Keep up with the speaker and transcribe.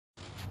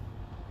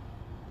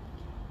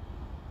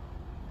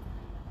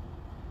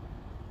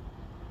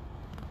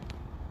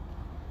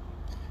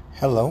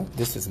Hello,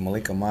 this is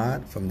Malik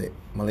Ahmad from the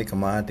Malik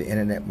Ahmad, the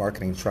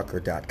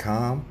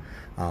internetmarketingtrucker.com.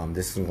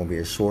 This is going to be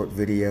a short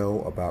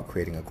video about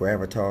creating a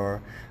gravatar.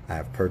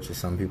 I've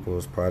purchased some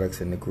people's products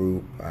in the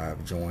group.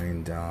 I've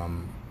joined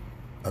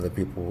other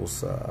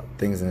people's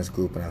things in this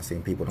group, and I've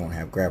seen people don't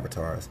have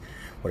gravatars.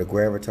 What a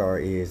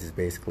gravatar is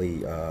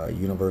basically a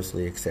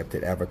universally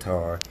accepted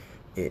avatar.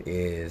 It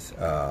is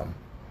a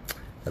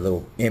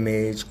little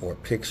image or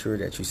picture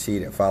that you see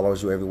that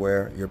follows you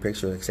everywhere. Your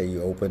picture, like say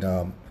you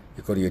open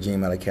you go to your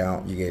Gmail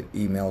account, you get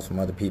emails from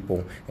other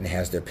people, and it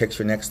has their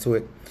picture next to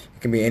it. It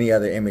can be any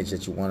other image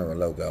that you want or a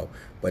logo,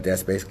 but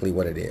that's basically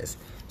what it is.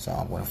 So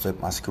I'm going to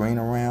flip my screen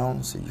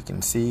around so you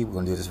can see. We're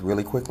going to do this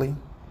really quickly.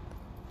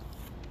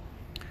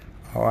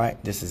 All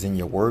right, this is in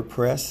your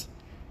WordPress.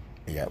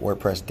 You got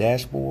WordPress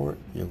dashboard.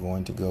 You're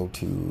going to go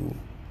to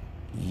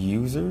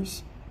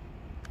users.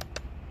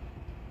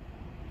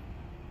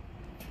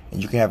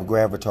 And you can have a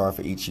gravatar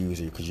for each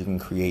user because you can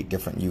create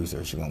different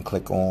users. You're going to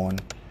click on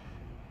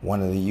one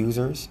of the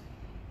users.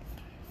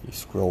 You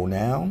scroll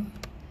down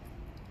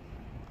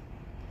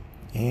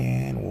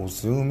and we'll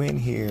zoom in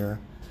here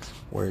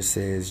where it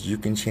says you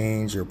can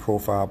change your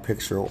profile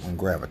picture on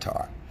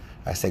gravatar.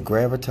 I say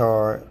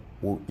gravatar,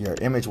 your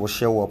image will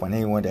show up on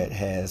anyone that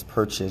has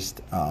purchased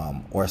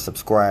or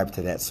subscribed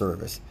to that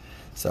service.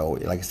 So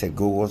like I said,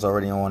 Google's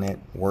already on it,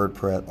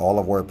 WordPress, all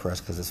of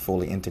WordPress, because it's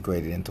fully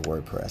integrated into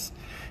WordPress.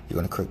 You're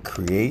going to click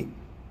create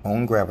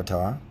on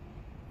gravatar.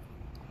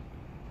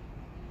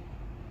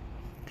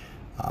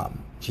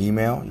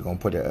 Gmail, you're going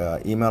to put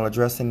an email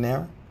address in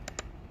there.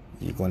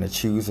 You're going to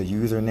choose a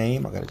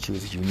username. I got to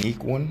choose a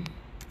unique one.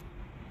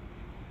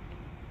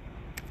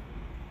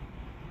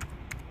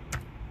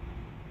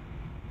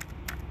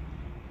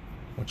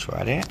 We'll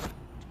try that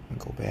and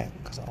go back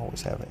because I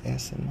always have an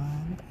S in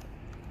mind.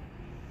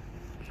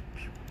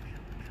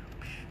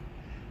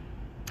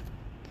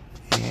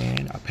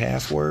 And a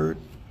password.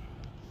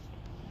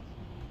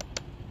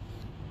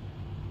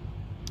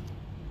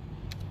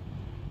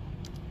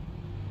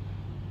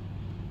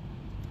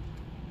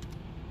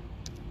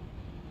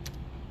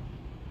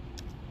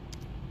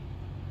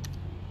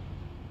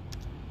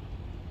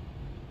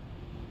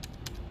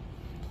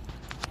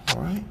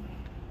 Alright,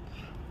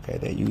 okay,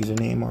 that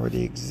username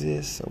already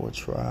exists, so we'll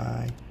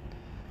try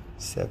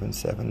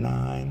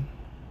 779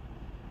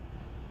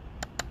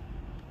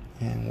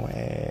 and we'll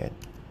add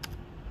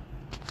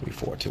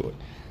 34 to it.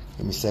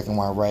 Give me a second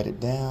while I write it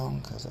down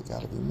because I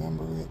got to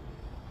remember it.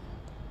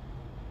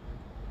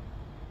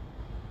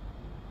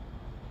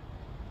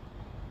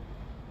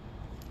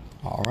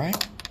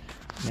 Alright,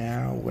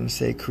 now we're going to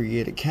say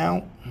create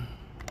account.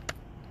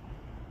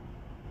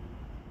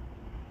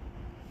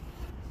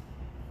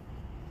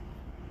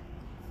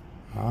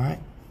 Alright,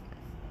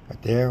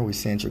 right there we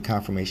sent your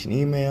confirmation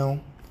email.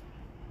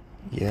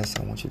 Yes,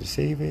 I want you to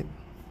save it.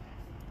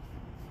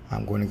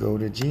 I'm going to go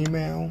to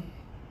Gmail.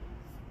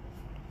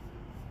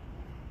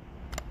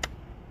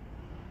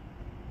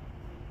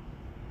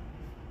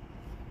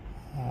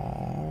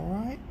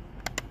 Alright,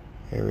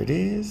 here it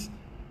is.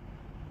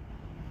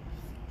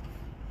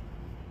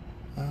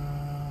 No,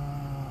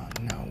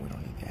 we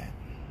don't need that.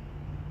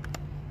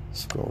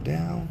 Scroll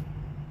down,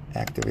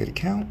 activate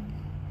account.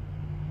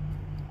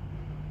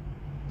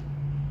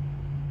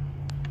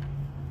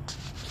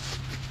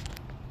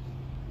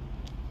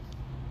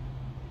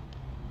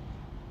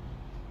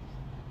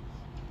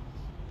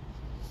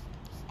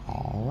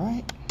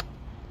 Alright,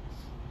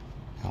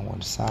 I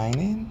want to sign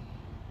in.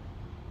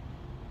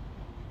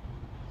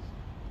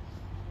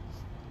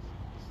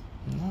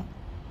 No.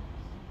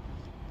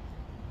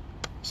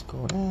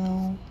 Scroll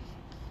down,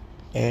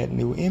 add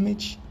new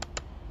image,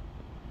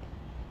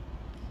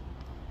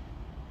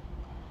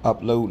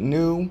 upload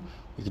new.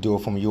 You can do it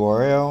from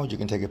URL. You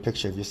can take a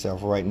picture of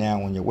yourself right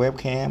now on your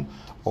webcam,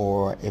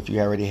 or if you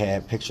already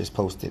had pictures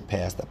posted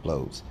past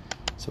uploads.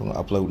 So I'm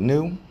going to upload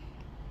new.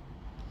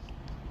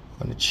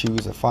 I'm going to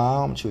choose a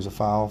file. I'm going to choose a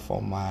file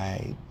for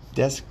my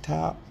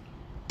desktop.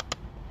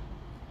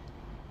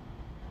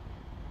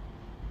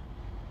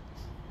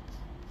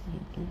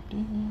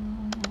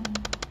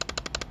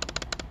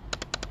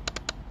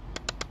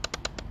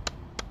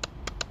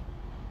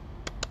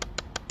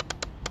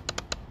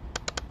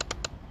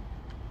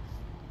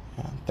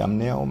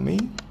 Thumbnail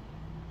me.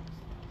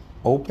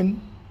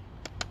 Open.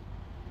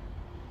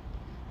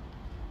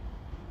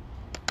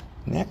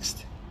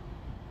 Next.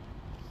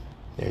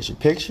 There's your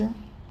picture.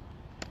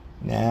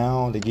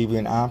 Now they give you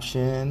an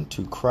option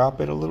to crop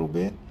it a little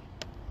bit.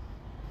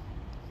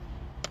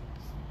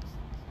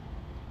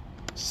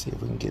 See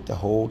if we can get the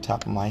whole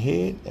top of my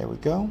head. There we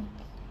go.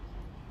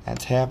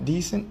 That's half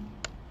decent.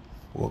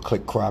 We'll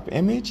click crop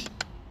image.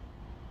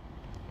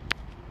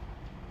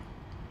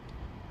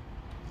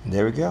 And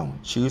there we go.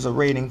 Choose a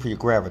rating for your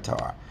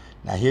gravatar.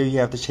 Now here you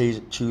have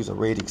to choose a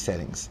rating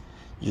settings.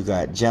 You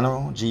got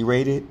general, G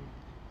rated,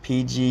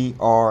 PG,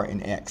 R,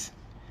 and X.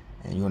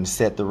 And you want to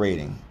set the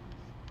rating.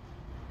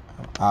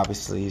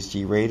 Obviously it's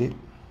G rated.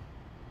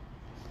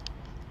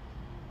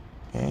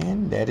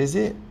 And that is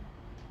it.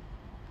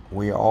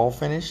 We are all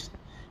finished.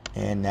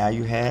 And now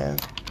you have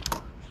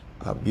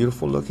a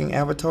beautiful looking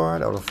avatar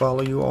that will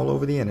follow you all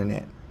over the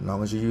internet, as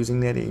long as you're using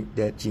that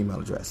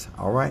Gmail address.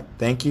 All right,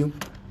 thank you.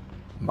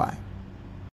 Bye.